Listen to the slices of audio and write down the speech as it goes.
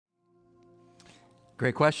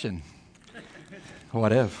Great question.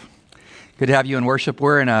 What if? Good to have you in worship.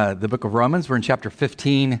 We're in the book of Romans. We're in chapter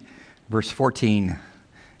 15, verse 14.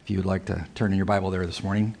 If you would like to turn in your Bible there this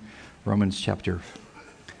morning. Romans chapter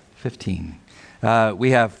 15. We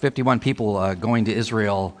have 51 people going to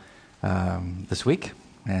Israel this week,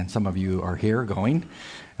 and some of you are here going.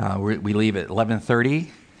 We leave at 11:30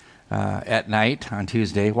 at night on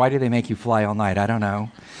Tuesday. Why do they make you fly all night? I don't know.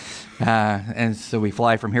 And so we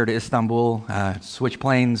fly from here to Istanbul, switch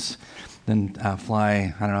planes, then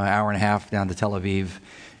fly, an hour and a half down to Tel Aviv,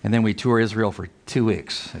 and then we tour Israel for 2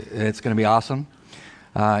 weeks. It's going to be awesome.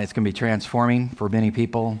 It's going to be transforming for many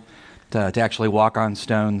people to actually walk on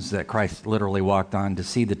stones that Christ literally walked on, to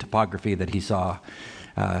see the topography that he saw,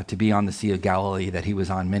 to be on the Sea of Galilee that he was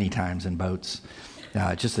on many times in boats.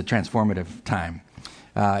 Just a transformative time.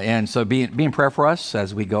 And so be in prayer for us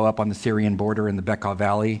as we go up on the Syrian border in the Bekaa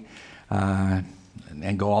Valley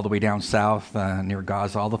and go all the way down south near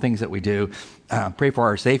Gaza, all the things that we do. Pray for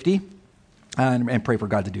our safety and pray for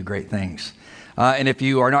God to do great things. And if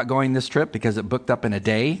you are not going this trip because it booked up in a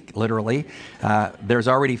day, literally, there's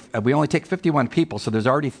already, we only take 51 people, so there's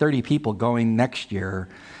already 30 people going next year.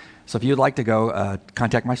 So if you'd like to go,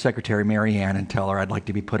 contact my secretary, Mary Ann, and tell her I'd like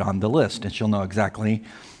to be put on the list, and she'll know exactly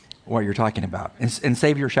what you're talking about. And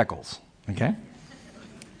save your shekels, okay?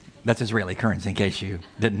 That's Israeli currency, in case you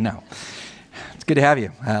didn't know. It's good to have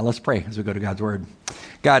you. Let's pray as we go to God's Word.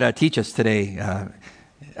 God, teach us today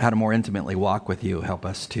how to more intimately walk with you. Help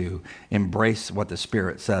us to embrace what the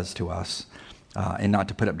Spirit says to us, and not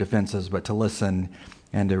to put up defenses, but to listen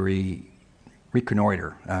and to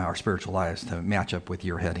reconnoiter our spiritual lives to match up with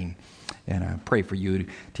your heading. And I pray for you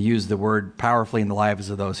to use the word powerfully in the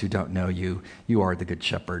lives of those who don't know you. You are the good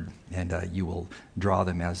shepherd, and you will draw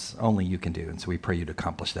them as only you can do. And so we pray you to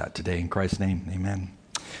accomplish that today. In Christ's name, amen.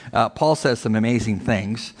 Paul says some amazing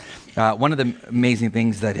things. One of the amazing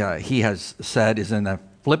things that he has said is in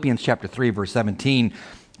Philippians chapter 3, verse 17,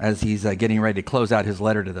 as he's getting ready to close out his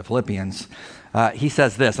letter to the Philippians. He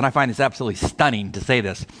says this, and I find this absolutely stunning to say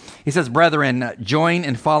this. He says, "Brethren, join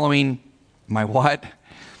in following my what?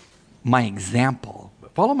 My example.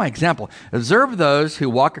 Follow my example. Observe those who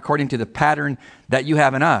walk according to the pattern that you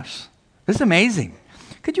have in us." This is amazing.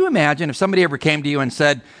 Could you imagine if somebody ever came to you and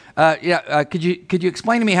said, could you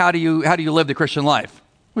explain to me how do you live the Christian life?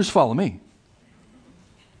 Well, just follow me.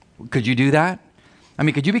 Could you do that? I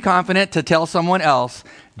mean, could you be confident to tell someone else,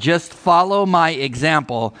 just follow my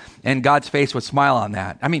example, and God's face would smile on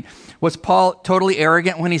that? I mean, was Paul totally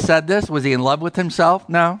arrogant when he said this? Was he in love with himself?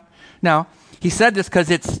 No. He said this because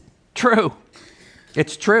it's true.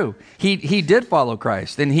 It's true. He did follow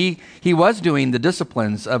Christ, and he was doing the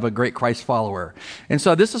disciplines of a great Christ follower. And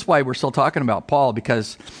so this is why we're still talking about Paul,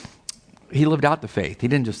 because he lived out the faith. He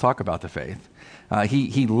didn't just talk about the faith.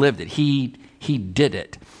 He lived it. He did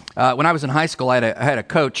it. When I was in high school, I had a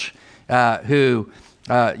coach who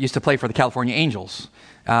used to play for the California Angels.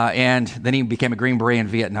 And then he became a Green Beret in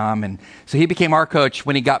Vietnam. And so he became our coach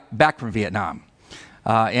when he got back from Vietnam.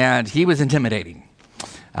 And he was intimidating.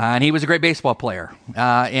 And he was a great baseball player.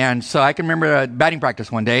 And so I can remember batting practice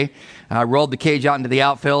one day. I rolled the cage out into the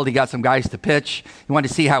outfield. He got some guys to pitch. He wanted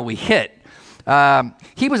to see how we hit.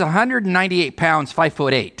 He was 198 pounds,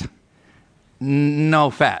 5'8". No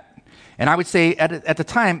fat. And I would say at the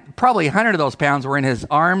time, probably 100 of those pounds were in his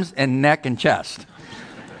arms and neck and chest.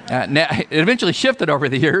 It eventually shifted over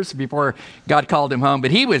the years before God called him home,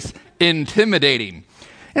 but he was intimidating.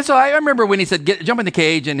 And so I remember when he said, jump in the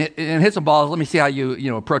cage and hit some balls. Let me see how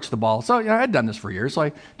you approach the ball. So I'd done this for years. So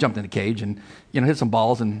I jumped in the cage and hit some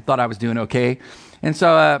balls and thought I was doing okay. And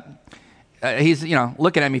so he's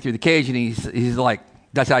looking at me through the cage, and he's like,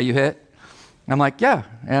 "That's how you hit?" I'm like, "Yeah,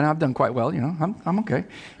 and I've done quite well. I'm okay."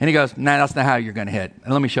 And he goes, "Nah, that's not how you're going to hit.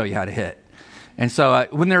 And let me show you how to hit." And so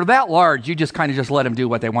when they're that large, you just kind of just let them do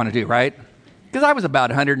what they want to do, right? Because I was about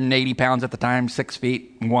 180 pounds at the time,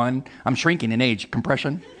 6'1". I'm shrinking in age,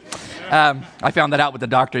 compression. I found that out with the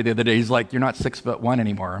doctor the other day. He's like, "You're not 6'1"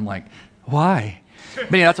 anymore." I'm like, "Why?"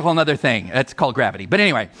 But that's a whole other thing. That's called gravity. But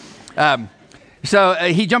anyway, so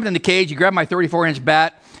he jumped in the cage. He grabbed my 34-inch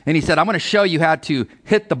bat, and he said, "I'm going to show you how to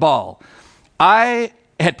hit the ball." I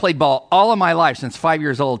had played ball all of my life since 5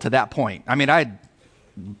 years old to that point. I mean, I'd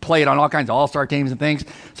played on all kinds of all-star teams and things.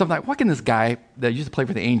 So I'm like, what can this guy that used to play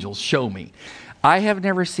for the Angels show me? I have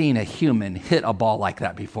never seen a human hit a ball like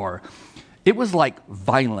that before. It was like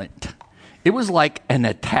violent. It was like an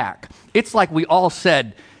attack. It's like we all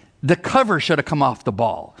said, the cover should have come off the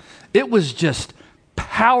ball. It was just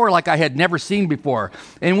power like I had never seen before.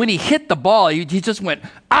 And when he hit the ball, he just went,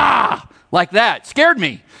 "Ah!" like that. Scared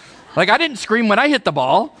me. Like I didn't scream when I hit the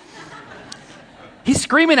ball. He's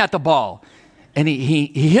screaming at the ball. And he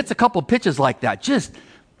hits a couple pitches like that, just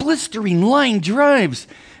blistering line drives.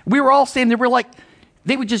 We were all saying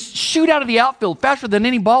they would just shoot out of the outfield faster than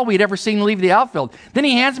any ball we'd ever seen leave the outfield. Then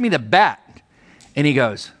he hands me the bat, and he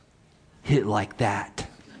goes, hit like that.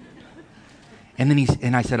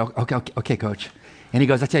 And I said, okay, coach. And he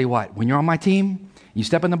goes, I tell you what, when you're on my team, you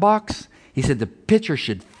step in the box, he said, the pitcher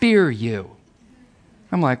should fear you.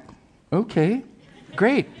 I'm like, okay,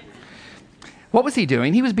 great. What was he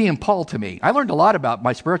doing? He was being Paul to me. I learned a lot about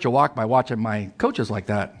my spiritual walk by watching my coaches like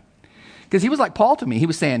that. Because he was like Paul to me. He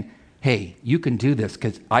was saying, hey, you can do this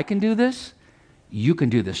because I can do this. You can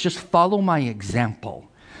do this. Just follow my example.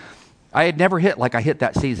 I had never hit like I hit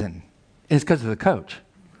that season. And it's because of the coach.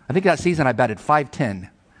 I think that season I batted .510.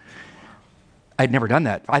 I'd never done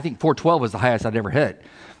that. I think .412 was the highest I'd ever hit.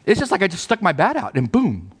 It's just like I just stuck my bat out and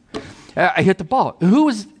boom, I hit the ball.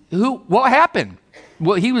 What happened?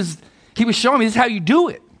 Well, he was showing me this is how you do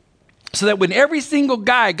it. So that when every single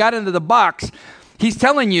guy got into the box, he's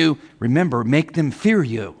telling you, remember, make them fear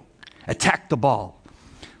you. Attack the ball.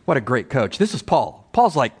 What a great coach. This is Paul.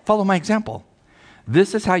 Paul's like, follow my example.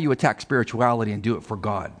 This is how you attack spirituality and do it for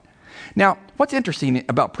God. Now, what's interesting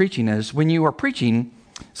about preaching is when you are preaching,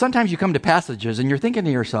 sometimes you come to passages and you're thinking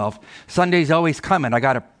to yourself, Sunday's always coming. I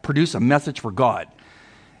got to produce a message for God.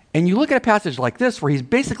 And you look at a passage like this where he's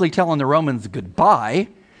basically telling the Romans goodbye,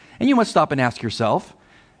 and you must stop and ask yourself,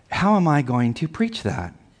 how am I going to preach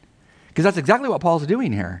that? Because that's exactly what Paul's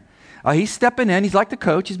doing here. He's stepping in. He's like the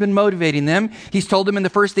coach. He's been motivating them. He's told them in the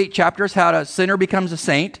first 8 chapters how a sinner becomes a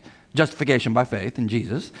saint, justification by faith in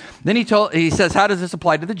Jesus. Then he says, how does this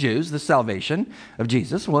apply to the Jews, the salvation of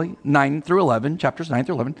Jesus? Well, chapters 9 through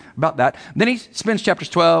 11, about that. Then he spends chapters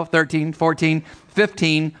 12, 13, 14,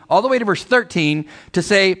 15, all the way to verse 13 to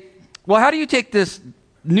say, well, how do you take this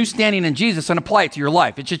new standing in Jesus and apply it to your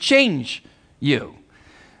life? It should change you.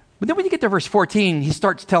 But then when you get to verse 14, he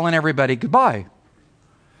starts telling everybody goodbye.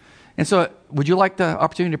 And so would you like the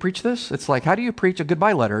opportunity to preach this? It's like, how do you preach a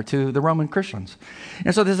goodbye letter to the Roman Christians?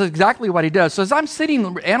 And so this is exactly what he does. So as I'm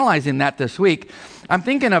sitting analyzing that this week, I'm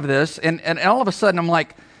thinking of this, and all of a sudden I'm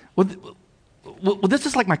like, well, this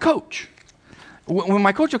is like my coach. When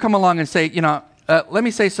my coach will come along and say, let me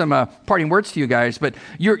say some parting words to you guys, but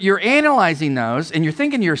you're analyzing those, and you're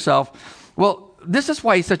thinking to yourself, well, this is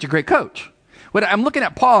why he's such a great coach. When I'm looking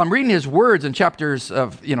at Paul, I'm reading his words in chapters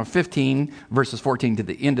of 15, verses 14 to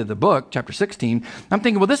the end of the book, chapter 16. I'm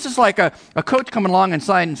thinking, well, this is like a coach coming along and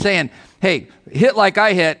saying, hey, hit like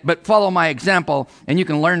I hit, but follow my example, and you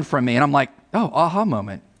can learn from me. And I'm like, oh, aha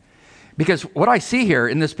moment. Because what I see here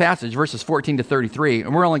in this passage, verses 14 to 33,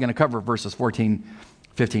 and we're only going to cover verses 14,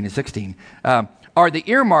 15, and 16, are the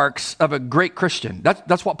earmarks of a great Christian.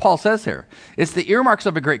 That's what Paul says here. It's the earmarks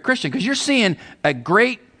of a great Christian, because you're seeing a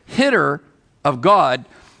great hitter of God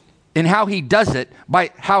in how he does it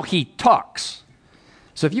by how he talks.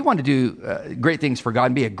 So if you want to do great things for God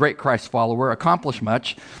and be a great Christ follower, accomplish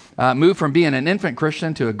much, move from being an infant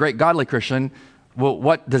Christian to a great godly Christian, well,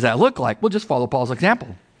 what does that look like? Well, just follow Paul's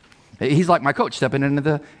example. He's like my coach stepping into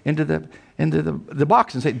the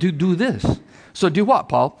box and say, do this. So do what,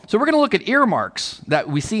 Paul? So we're going to look at earmarks that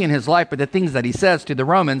we see in his life, but the things that he says to the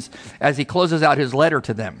Romans as he closes out his letter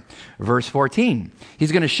to them. Verse 14,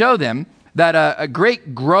 he's going to show them that a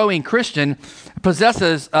great growing Christian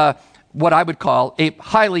possesses what I would call a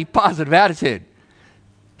highly positive attitude.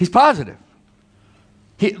 He's positive.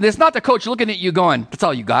 It's not the coach looking at you going, that's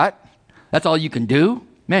all you got? That's all you can do?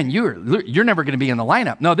 Man, you're never going to be in the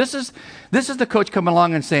lineup. No, this is the coach coming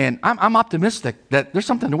along and saying, I'm optimistic that there's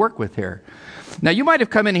something to work with here. Now, you might have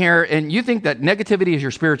come in here and you think that negativity is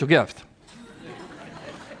your spiritual gift.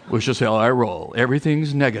 Which is how I roll.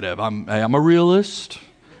 Everything's negative. I'm a realist.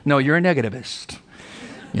 No, you're a negativist,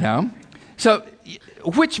 So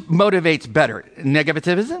which motivates better,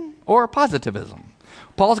 negativism or positivism?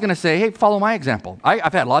 Paul's going to say, hey, follow my example.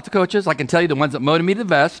 I've had lots of coaches. I can tell you the ones that motivated me the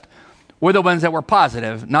best were the ones that were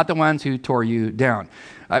positive, not the ones who tore you down.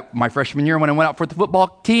 My freshman year when I went out for the football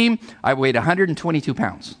team, I weighed 122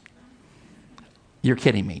 pounds. You're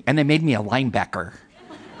kidding me. And they made me a linebacker.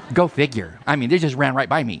 Go figure. I mean, they just ran right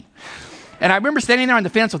by me. And I remember standing there on the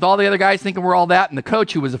fence with all the other guys thinking we're all that, and the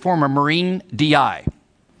coach, who was a former Marine DI,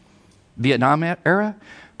 Vietnam era,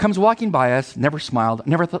 comes walking by us, never smiled,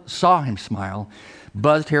 never saw him smile,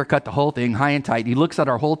 buzzed haircut, the whole thing, high and tight. He looks at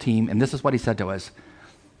our whole team, and this is what he said to us.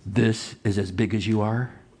 This is as big as you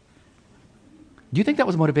are. Do you think that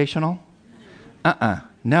was motivational?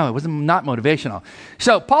 No, it was not motivational.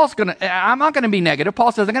 So I'm not going to be negative.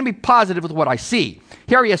 Paul says, I'm going to be positive with what I see.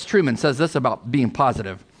 Harry S. Truman says this about being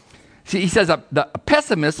positive. He says a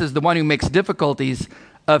pessimist is the one who makes difficulties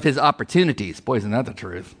of his opportunities. Boy, isn't that the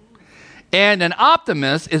truth? And an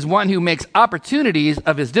optimist is one who makes opportunities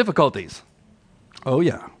of his difficulties. Oh,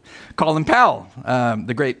 yeah. Colin Powell,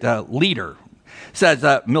 the great leader, says,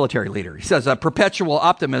 military leader, he says, perpetual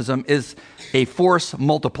optimism is a force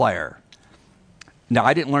multiplier. Now,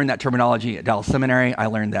 I didn't learn that terminology at Dallas Seminary. I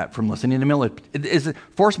learned that from listening to military. It is a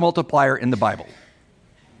force multiplier in the Bible.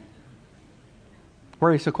 Why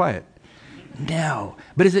are you so quiet? No.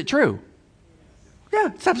 But is it true? Yeah,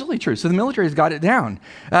 it's absolutely true. So the military has got it down.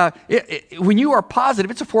 When you are positive,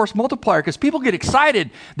 it's a force multiplier because people get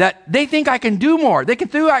excited that they think I can do more.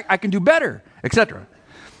 I can do better, etc.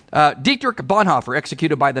 Dietrich Bonhoeffer,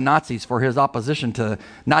 executed by the Nazis for his opposition to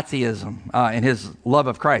Nazism and his love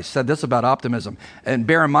of Christ, said this about optimism. And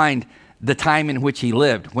bear in mind the time in which he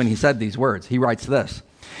lived when he said these words. He writes this.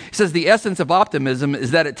 He says, the essence of optimism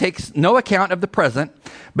is that it takes no account of the present,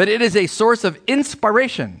 but it is a source of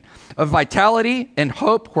inspiration, of vitality and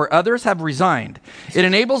hope where others have resigned. It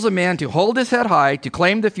enables a man to hold his head high, to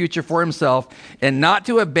claim the future for himself, and not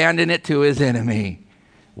to abandon it to his enemy.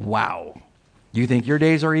 Wow. You think your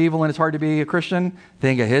days are evil and it's hard to be a Christian?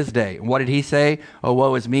 Think of his day. What did he say? Oh,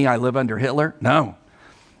 woe is me, I live under Hitler? No.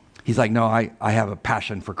 He's like, no, I have a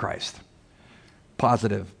passion for Christ.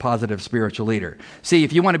 Positive spiritual leader. See,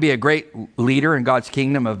 if you want to be a great leader in God's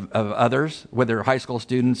kingdom of others, whether high school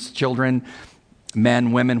students, children,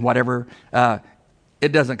 men, women, whatever,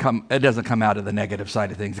 it doesn't come out of the negative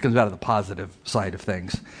side of things. It comes out of the positive side of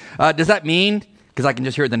things. Does that mean, because I can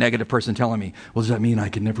just hear the negative person telling me, well, does that mean I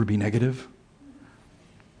can never be negative?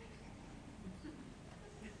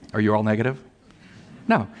 Are you all negative?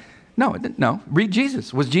 No. Read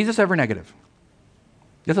Jesus. Was Jesus ever negative?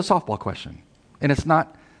 It's a softball question. And it's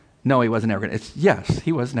not, no, he wasn't ever. It's, yes,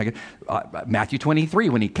 he was negative. Matthew 23,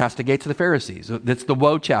 when he castigates the Pharisees. That's the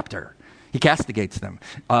woe chapter. He castigates them.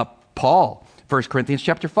 Paul, 1 Corinthians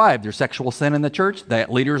chapter 5, there's sexual sin in the church. The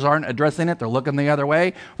leaders aren't addressing it. They're looking the other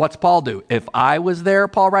way. What's Paul do? If I was there,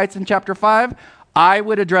 Paul writes in chapter 5, I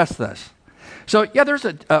would address this. So, yeah, there's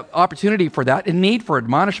an opportunity for that and need for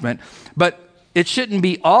admonishment, but it shouldn't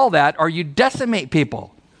be all that or you decimate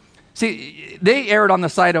people. See, they erred on the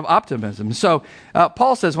side of optimism. So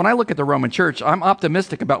Paul says, when I look at the Roman church, I'm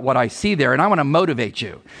optimistic about what I see there, and I want to motivate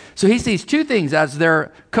you. So he sees two things as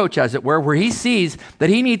their coach, as it were, where he sees that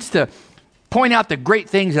he needs to point out the great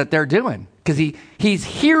things that they're doing because he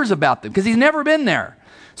hears about them because he's never been there.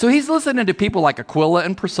 So he's listening to people like Aquila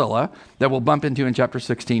and Priscilla that we'll bump into in chapter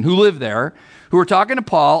 16 who live there, who are talking to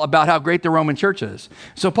Paul about how great the Roman church is.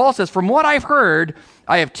 So Paul says, from what I've heard,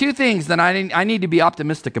 I have two things that I need to be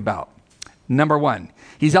optimistic about. Number one,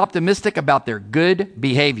 he's optimistic about their good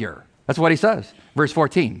behavior. That's what he says. Verse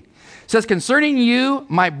 14. It says, concerning you,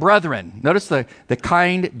 my brethren. Notice the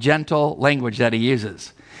kind, gentle language that he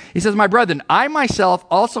uses. He says, my brethren, I myself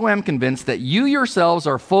also am convinced that you yourselves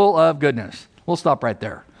are full of goodness. We'll stop right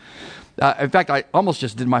there. In fact, I almost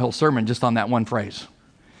just did my whole sermon just on that one phrase.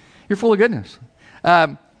 You're full of goodness.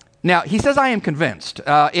 Now, he says, I am convinced.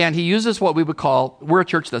 And he uses what we would call, we're a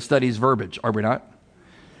church that studies verbiage, are we not?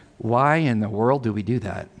 Why in the world do we do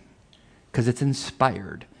that? Because it's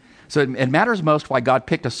inspired. So it matters most why God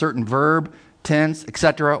picked a certain verb, tense,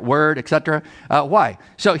 etc., word, etc. Why?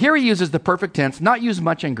 So here he uses the perfect tense, not used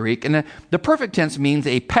much in Greek. And the perfect tense means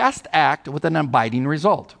a past act with an abiding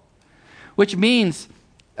result, which means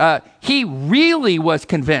he really was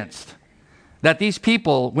convinced that these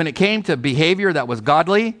people, when it came to behavior that was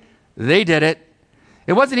godly, they did it.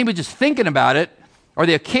 It wasn't even just thinking about it, or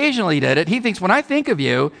they occasionally did it. He thinks, when I think of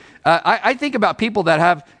you, I think about people that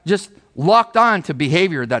have just locked on to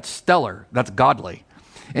behavior that's stellar, that's godly.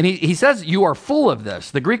 And he says you are full of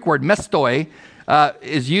this. The Greek word mestoi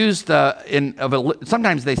is used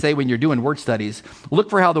sometimes they say when you're doing word studies, look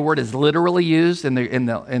for how the word is literally used in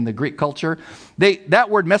the Greek culture. That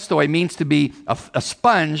word mestoi means to be a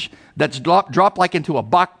sponge that's dropped like into a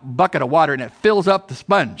bucket of water and it fills up the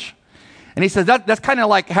sponge. And he says that's kind of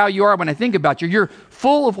like how you are when I think about you. You're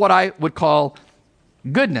full of what I would call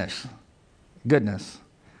goodness. Goodness.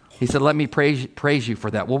 He said, let me praise you for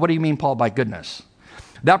that. Well, what do you mean, Paul, by goodness?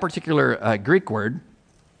 That particular Greek word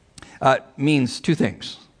means two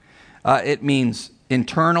things. It means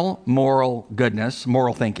internal moral goodness,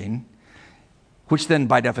 moral thinking, which then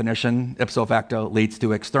by definition, ipso facto, leads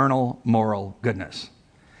to external moral goodness.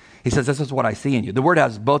 He says, this is what I see in you. The word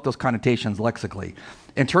has both those connotations lexically.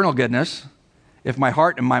 Internal goodness, if my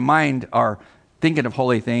heart and my mind are thinking of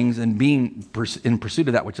holy things and being in pursuit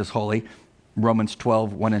of that which is holy, Romans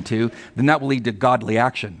 12, 1 and 2, then that will lead to godly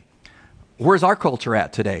action. Where's our culture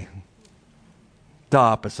at today? The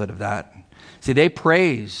opposite of that. See, they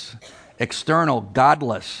praise external,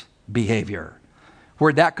 godless behavior.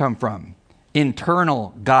 Where'd that come from?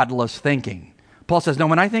 internal godless thinking. Paul says, no,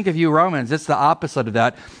 when I think of you Romans, it's the opposite of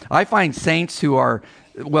that. I find saints who are,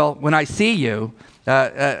 well, when I see you,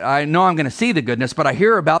 I know I'm going to see the goodness, but I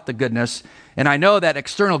hear about the goodness, and I know that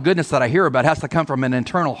external goodness that I hear about has to come from an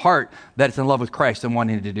internal heart that is in love with Christ and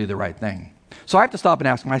wanting to do the right thing. So I have to stop and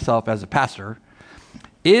ask myself as a pastor,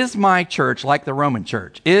 is my church like the Roman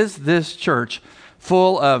church? Is this church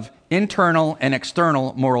full of internal and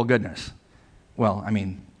external moral goodness? Well, I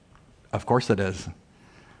mean, of course it is.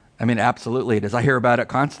 I mean, absolutely it is. I hear about it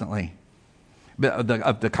constantly, of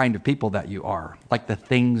the kind of people that you are, like the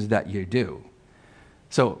things that you do.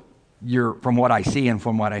 So you're, from what I see and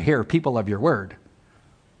from what I hear, people of your word.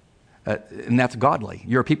 And that's godly.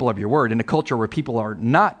 You're a people of your word in a culture where people are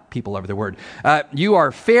not people of their word. You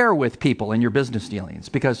are fair with people in your business dealings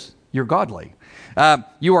because you're godly.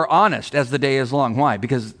 You are honest as the day is long. Why?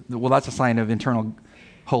 Because, well, that's a sign of internal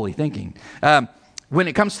holy thinking. When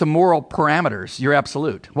it comes to moral parameters, you're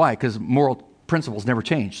absolute. Why? Because moral principles never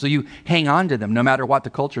change. So you hang on to them no matter what the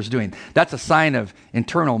culture is doing. That's a sign of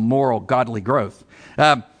internal moral godly growth.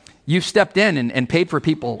 You've stepped in and paid for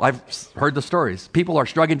people. I've heard the stories. People are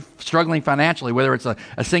struggling financially, whether it's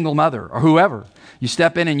a single mother or whoever. You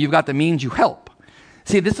step in and you've got the means, you help.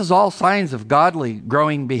 See, this is all signs of godly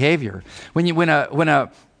growing behavior. When a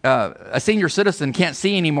senior citizen can't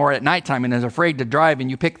see anymore at nighttime and is afraid to drive, and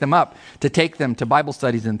you pick them up to take them to Bible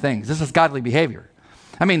studies and things, this is godly behavior.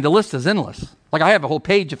 I mean, the list is endless. Like, I have a whole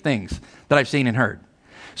page of things that I've seen and heard.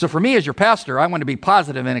 So for me as your pastor, I want to be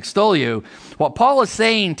positive and extol you. What Paul is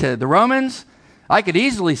saying to the Romans, I could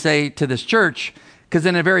easily say to this church, because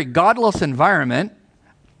in a very godless environment,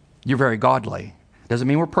 you're very godly. Doesn't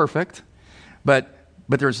mean we're perfect, but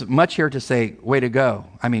there's much here to say, way to go.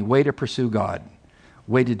 I mean, way to pursue God.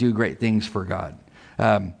 Way to do great things for God.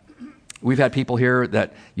 We've had people here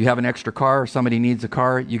that you have an extra car, somebody needs a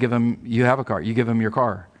car, you have a car, you give them your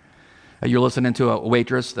car. You're listening to a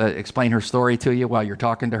waitress explain her story to you while you're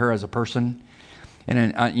talking to her as a person, and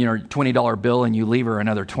then $20 bill, and you leave her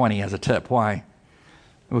another $20 as a tip. Why?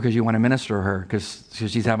 Because you want to minister to her because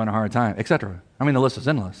she's having a hard time, etc. I mean, the list is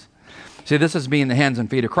endless. See, this is being the hands and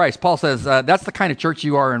feet of Christ. Paul says that's the kind of church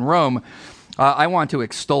you are in Rome. I want to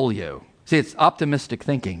extol you. See, it's optimistic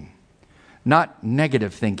thinking, not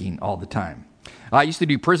negative thinking all the time. I used to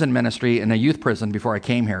do prison ministry in a youth prison before I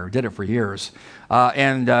came here. Did it for years.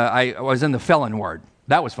 And I was in the felon ward.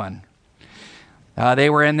 That was fun. They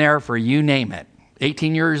were in there for you name it.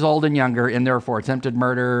 18 years old and younger, in there for attempted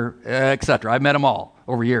murder, etc. I've met them all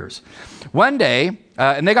over years. One day,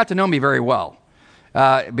 and they got to know me very well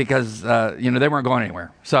because, they weren't going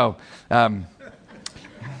anywhere. So, and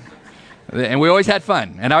we always had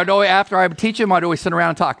fun. And after I would teach them, I'd always sit around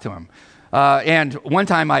and talk to them. And one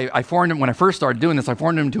time I formed them, when I first started doing this, I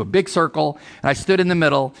formed them into a big circle, and I stood in the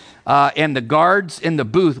middle, and the guards in the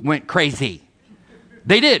booth went crazy.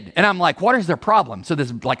 They did. And I'm like, what is their problem? So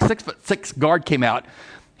this 6'6" guard came out.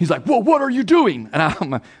 He's like, well, what are you doing?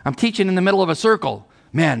 And I'm teaching in the middle of a circle.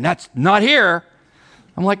 Man, that's not here.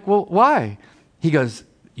 I'm like, well, why? He goes,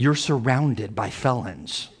 you're surrounded by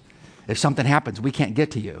felons. If something happens, we can't get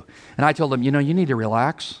to you. And I told him, you need to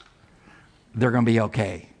relax. They're going to be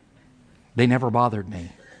okay. They never bothered me.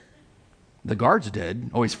 The guards did,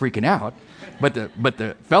 always freaking out, but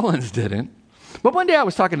the felons didn't. But one day I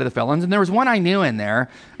was talking to the felons, and there was one I knew in there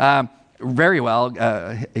very well.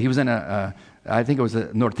 He was in I think it was a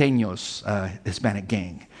Norteños Hispanic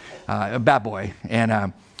gang, a bad boy.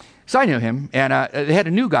 And so I knew him, and they had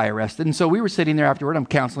a new guy arrested. And so we were sitting there afterward. I'm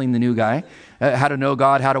counseling the new guy, how to know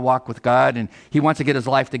God, how to walk with God. And he wants to get his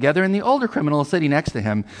life together. And the older criminal is sitting next to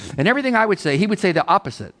him. And everything I would say, he would say the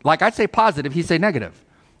opposite. Like I'd say positive, he'd say negative.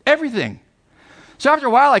 Everything. So after a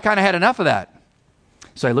while, I kind of had enough of that.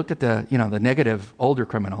 So I looked at the negative older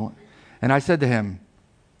criminal, and I said to him,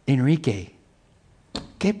 Enrique,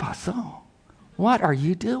 ¿qué pasó? What are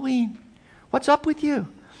you doing? What's up with you?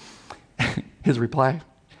 His reply,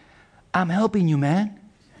 I'm helping you, man.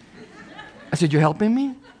 I said, you're helping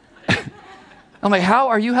me? I'm like, how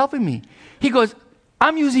are you helping me? He goes,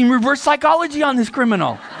 I'm using reverse psychology on this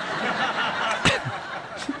criminal.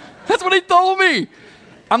 That's what he told me.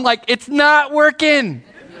 I'm like, it's not working.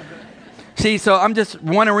 See, so I'm just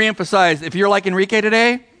want to reemphasize, if you're like Enrique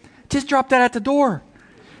today, just drop that at the door.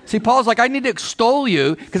 See, Paul's like, I need to extol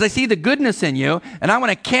you because I see the goodness in you, and I want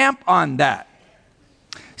to camp on that.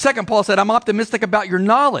 Second, Paul said, I'm optimistic about your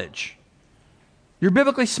knowledge. You're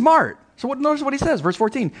biblically smart. So notice what he says, verse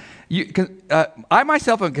 14. I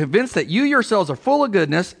myself am convinced that you yourselves are full of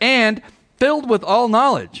goodness and filled with all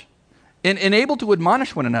knowledge and able to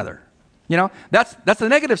admonish one another. That's the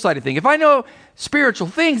negative side of things. If I know spiritual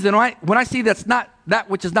things, then when I see that's not that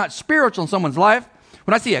which is not spiritual in someone's life,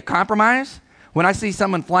 when I see a compromise, when I see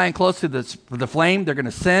someone flying close to the flame, they're going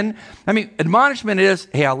to sin. Admonishment is,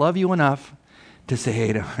 hey, I love you enough to say,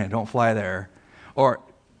 hey, don't fly there, or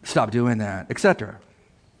stop doing that, etc.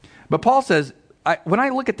 But Paul says, when I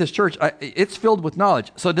look at this church, it's filled with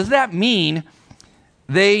knowledge. So does that mean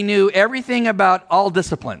they knew everything about all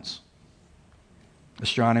disciplines?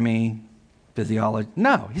 Astronomy, physiology?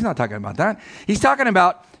 No, he's not talking about that. He's talking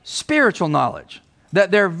about spiritual knowledge, that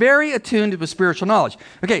they're very attuned with spiritual knowledge.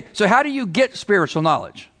 Okay, so how do you get spiritual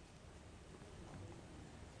knowledge?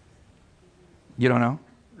 You don't know?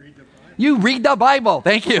 You read the Bible.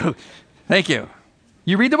 Thank you.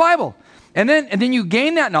 You read the Bible. And then you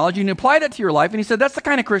gain that knowledge, and you apply that to your life, and he said, that's the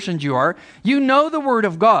kind of Christians you are. You know the Word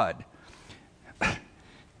of God.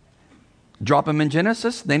 Drop them in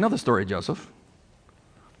Genesis, they know the story of Joseph.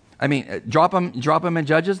 Drop them in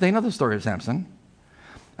Judges, they know the story of Samson.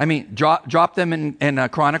 Drop them in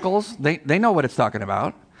Chronicles, they know what it's talking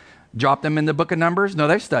about. Drop them in the book of Numbers, no,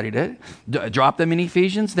 they've studied it. Drop them in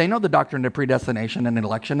Ephesians, they know the doctrine of predestination and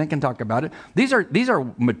election, they can talk about it. These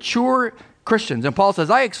are mature Christians, and Paul says,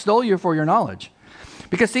 I extol you for your knowledge.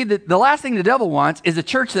 Because see, the last thing the devil wants is a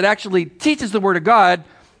church that actually teaches the Word of God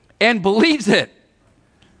and believes it.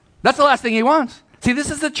 That's the last thing he wants. See,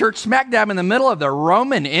 this is the church smack dab in the middle of the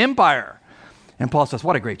Roman Empire. And Paul says,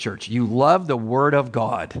 what a great church. You love the Word of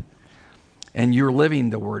God, and you're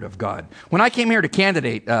living the Word of God. When I came here to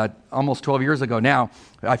candidate almost 12 years ago now,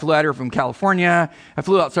 I flew out here from California. I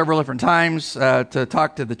flew out several different times to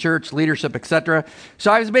talk to the church, leadership, etc.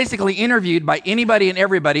 So I was basically interviewed by anybody and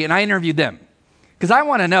everybody, and I interviewed them. Because I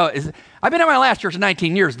want to know, I've been at my last church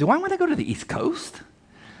 19 years. Do I want to go to the East Coast?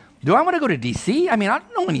 Do I want to go to D.C.? I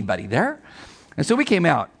don't know anybody there. And so we came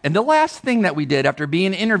out. And the last thing that we did after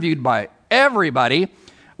being interviewed by everybody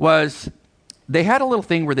was they had a little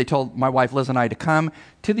thing where they told my wife Liz and I to come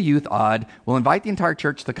to the Youth Odd. We'll invite the entire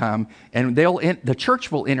church to come, and the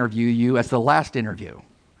church will interview you as the last interview.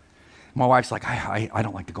 My wife's like, I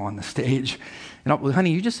don't like to go on the stage.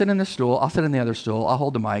 Honey, you just sit in this stool. I'll sit in the other stool. I'll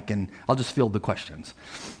hold the mic, and I'll just field the questions.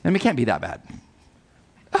 And it can't be that bad.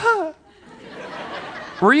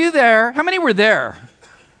 Were you there? How many were there?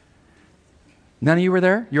 None of you were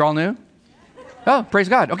there? You're all new? Oh, praise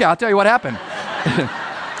God. Okay, I'll tell you what happened.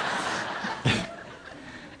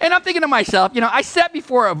 And I'm thinking to myself, I sat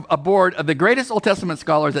before a board of the greatest Old Testament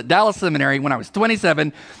scholars at Dallas Seminary when I was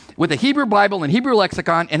 27 with a Hebrew Bible and Hebrew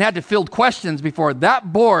lexicon, and had to field questions before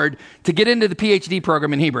that board to get into the PhD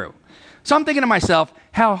program in Hebrew. So I'm thinking to myself,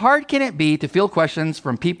 how hard can it be to field questions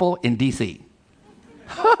from people in D.C.?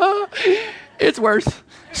 It's worse.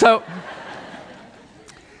 So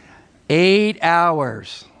 8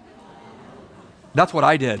 hours. That's what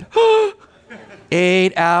I did.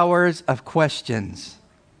 8 hours of questions.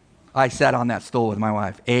 I sat on that stool with my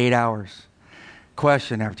wife. 8 hours.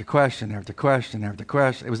 Question after question after question after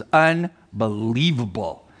question. It was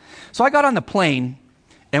unbelievable. So I got on the plane,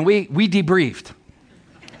 and we debriefed.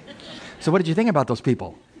 So what did you think about those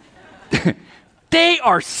people? They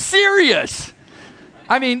are serious.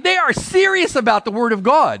 They are serious about the Word of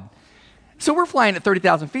God. So we're flying at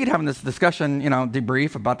 30,000 feet, having this discussion,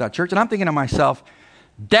 debrief about that church. And I'm thinking to myself,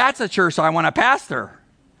 that's a church I want to pastor.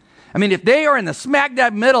 If they are in the smack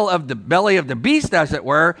dab middle of the belly of the beast, as it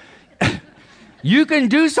were, you can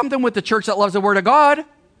do something with the church that loves the Word of God.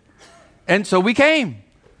 And so we came.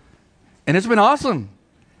 And it's been awesome,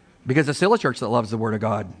 because it's still a church that loves the Word of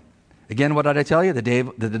God. Again, what did I tell you?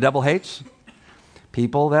 The devil hates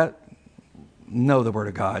people that know the Word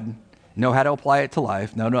of God, know how to apply it to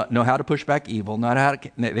life, know how to push back evil,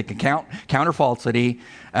 they can counter falsity,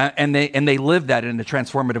 and they live that in a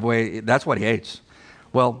transformative way. That's what he hates.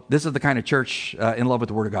 Well, this is the kind of church in love with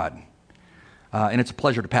the Word of God, and it's a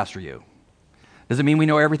pleasure to pastor you. Does it mean we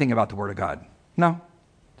know everything about the Word of God? No.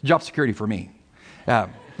 It's job security for me.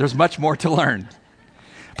 There's much more to learn.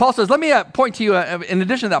 Paul says, let me point to you, in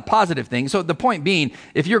addition to that positive thing. So the point being,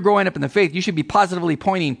 if you're growing up in the faith, you should be positively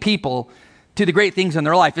pointing people to the great things in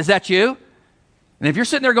their life. Is that you? And if you're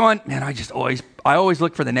sitting there going, man, I always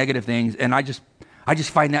look for the negative things, and I just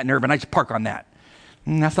find that nerve, and I just park on that.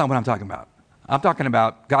 That's not what I'm talking about. I'm talking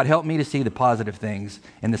about, God, help me to see the positive things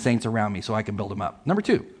in the saints around me so I can build them up. Number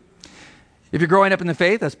 2, if you're growing up in the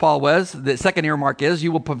faith, as Paul was, the second earmark is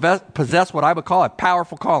you will possess what I would call a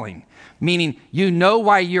powerful calling, meaning you know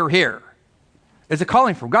why you're here. It's a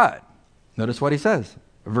calling from God. Notice what he says,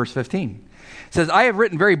 verse 15. It says, I have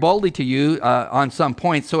written very boldly to you on some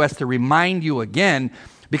points so as to remind you again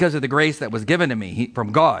because of the grace that was given to me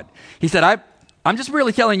from God. He said, I'm just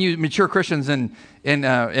really telling you, mature Christians in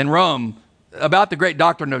Rome, about the great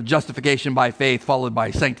doctrine of justification by faith followed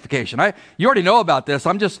by sanctification. You already know about this.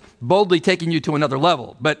 I'm just boldly taking you to another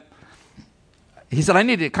level. But he said, I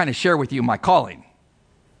need to kind of share with you my calling.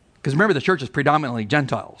 Because remember, the church is predominantly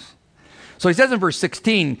Gentiles. So he says in verse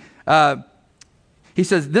 16, he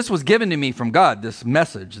says, this was given to me from God, this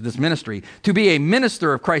message, this ministry, to be a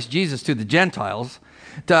minister of Christ Jesus to the Gentiles,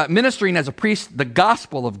 to ministering as a priest the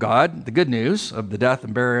gospel of God, the good news of the death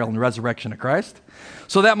and burial and resurrection of Christ,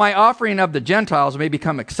 so that my offering of the Gentiles may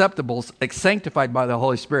become acceptable, sanctified by the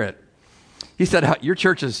Holy Spirit. He said, your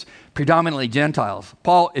church is predominantly Gentiles.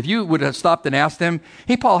 Paul, if you would have stopped and asked him,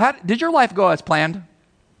 hey, Paul, did your life go as planned?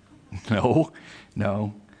 No.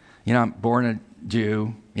 I'm born a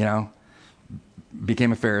Jew,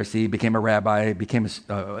 became a Pharisee, became a rabbi, became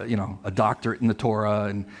a doctorate in the Torah,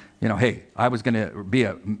 and hey, I was going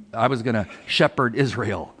to shepherd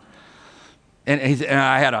Israel. And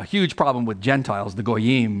I had a huge problem with Gentiles, the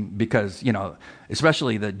Goyim, because,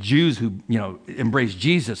 especially the Jews who, embraced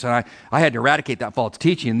Jesus. And I had to eradicate that false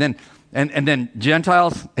teaching. And then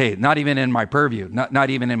Gentiles, hey, not even in my purview, not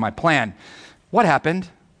even in my plan. What happened?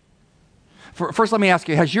 First, let me ask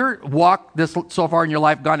you, has your walk so far in your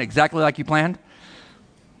life gone exactly like you planned?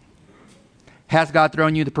 Has God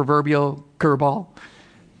thrown you the proverbial curveball?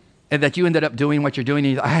 And that you ended up doing what you're doing,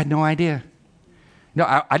 and I had no idea. No,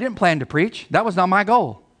 I didn't plan to preach. That was not my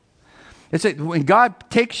goal. It's when God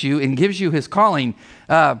takes you and gives you his calling,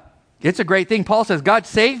 it's a great thing. Paul says, God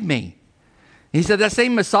saved me. He said, that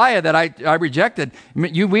same Messiah that I rejected,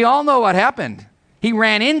 we all know what happened. He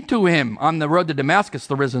ran into him on the road to Damascus,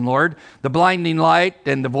 the risen Lord, the blinding light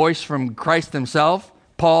and the voice from Christ himself,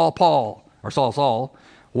 Paul, or Saul,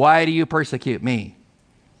 why do you persecute me?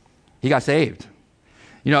 He got saved.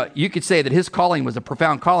 You could say that his calling was a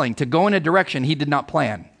profound calling to go in a direction he did not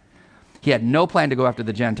plan. He had no plan to go after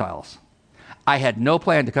the Gentiles. I had no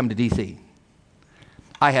plan to come to D.C.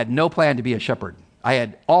 I had no plan to be a shepherd. I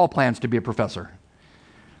had all plans to be a professor.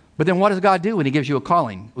 But then what does God do when he gives you a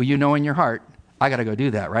calling? Well, in your heart, I got to go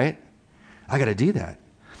do that, right? I got to do that.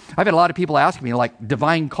 I've had a lot of people ask me, like,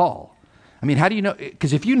 divine call. I mean, how do you know?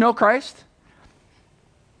 Because if you know Christ,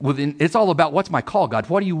 well, then it's all about, what's my call, God?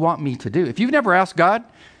 What do you want me to do? If you've never asked God,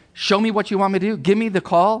 show me what you want me to do. Give me the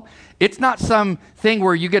call. It's not some thing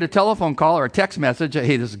where you get a telephone call or a text message.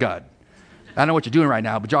 Hey, this is God. I know what you're doing right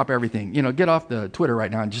now, but drop everything. Get off the Twitter right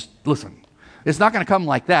now and just listen. It's not going to come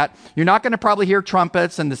like that. You're not going to probably hear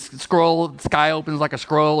trumpets and the sky opens like a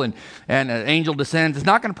scroll and an angel descends. It's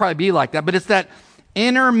not going to probably be like that, but it's that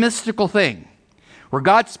inner mystical thing where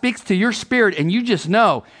God speaks to your spirit and you just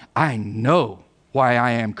know, I know why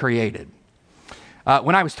I am created.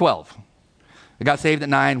 When I was 12, I got saved at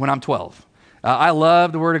 9 when I'm 12. I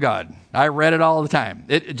love the Word of God. I read it all the time.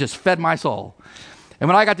 It just fed my soul. And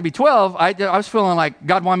when I got to be 12, I was feeling like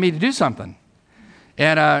God wanted me to do something.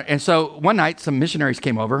 And so one night, some missionaries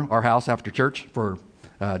came over our house after church for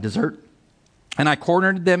dessert. And I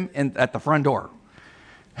cornered them at the front door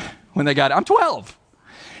when they got, I'm 12.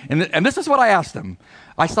 And this is what I asked them.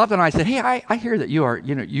 I stopped and I said, hey, I hear that you are,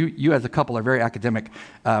 you as a couple are very academic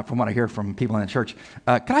from what I hear from people in the church.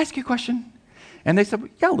 Can I ask you a question? And they said,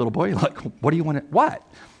 yeah, little boy. Like, what do you want to, what?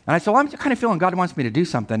 And I said, well, I'm kind of feeling God wants me to do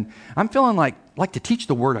something. I'm feeling like to teach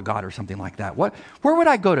the Word of God or something like that. Where would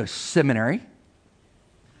I go to seminary?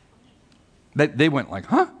 They went like,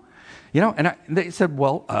 huh? And they said,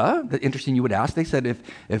 well, interesting you would ask. They said,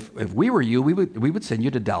 if we were you, we would send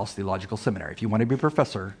you to Dallas Theological Seminary. If you want to be a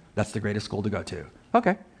professor, that's the greatest school to go to.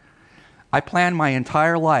 Okay. I planned my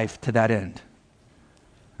entire life to that end.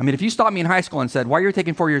 I mean, if you stopped me in high school and said, why are you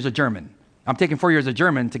taking 4 years of German? I'm taking 4 years of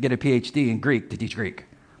German to get a PhD in Greek, to teach Greek.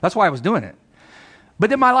 That's why I was doing it. But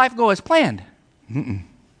did my life go as planned?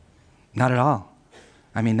 Not at all.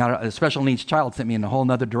 I mean, a special needs child sent me in a whole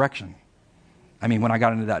other direction. I mean, when I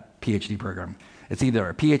got into that PhD program, it's either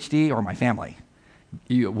a PhD or my family.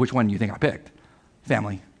 Which one do you think I picked?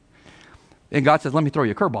 Family. And God says, let me throw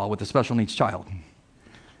you a curveball with a special needs child.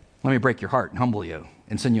 Let me break your heart and humble you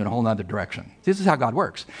and send you in a whole other direction. This is how God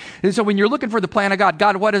works. And so when you're looking for the plan of God,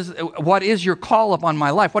 God, what is your call upon my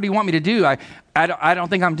life? What do you want me to do? I don't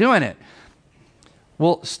think I'm doing it.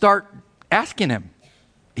 Well, start asking him.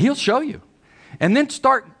 He'll show you. And then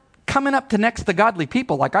start coming up to next to godly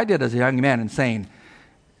people like I did as a young man and saying,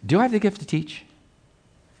 do I have the gift to teach?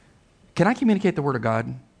 Can I communicate the Word of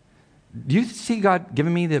God? Do you see God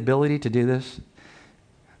giving me the ability to do this?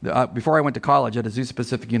 Before I went to college at Azusa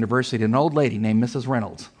Pacific University, an old lady named Mrs.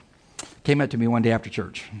 Reynolds came up to me one day after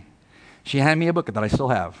church. She handed me a book that I still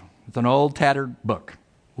have. It's an old tattered book,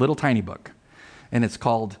 little tiny book, and it's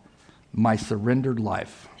called My Surrendered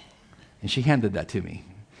Life. And she handed that to me.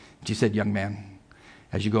 She said, young man,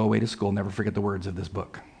 as you go away to school, never forget the words of this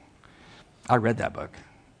book. I read that book.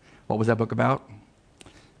 What was that book about?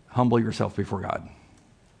 Humble yourself before God.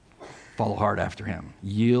 Follow hard after him.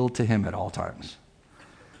 Yield to him at all times.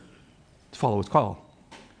 Follow his call.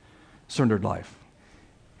 Surrendered life.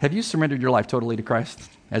 Have you surrendered your life totally to Christ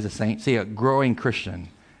as a saint? See, a growing Christian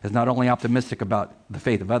is not only optimistic about the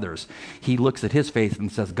faith of others, he looks at his faith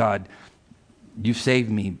and says, God, you saved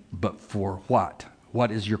me, but for what?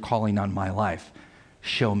 What is your calling on my life?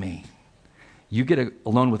 Show me. You get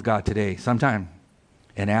alone with God today sometime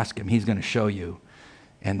and ask him. He's going to show you.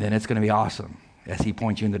 And then it's going to be awesome as he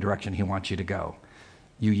points you in the direction he wants you to go.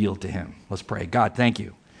 You yield to him. Let's pray. God, thank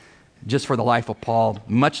you just for the life of Paul.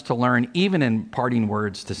 Much to learn, even in parting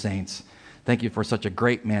words to saints. Thank you for such a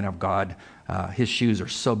great man of God. His shoes are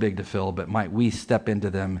so big to fill, but might we step into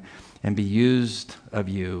them and be used of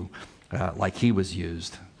you like he was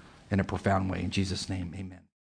used in a profound way. In Jesus' name, amen.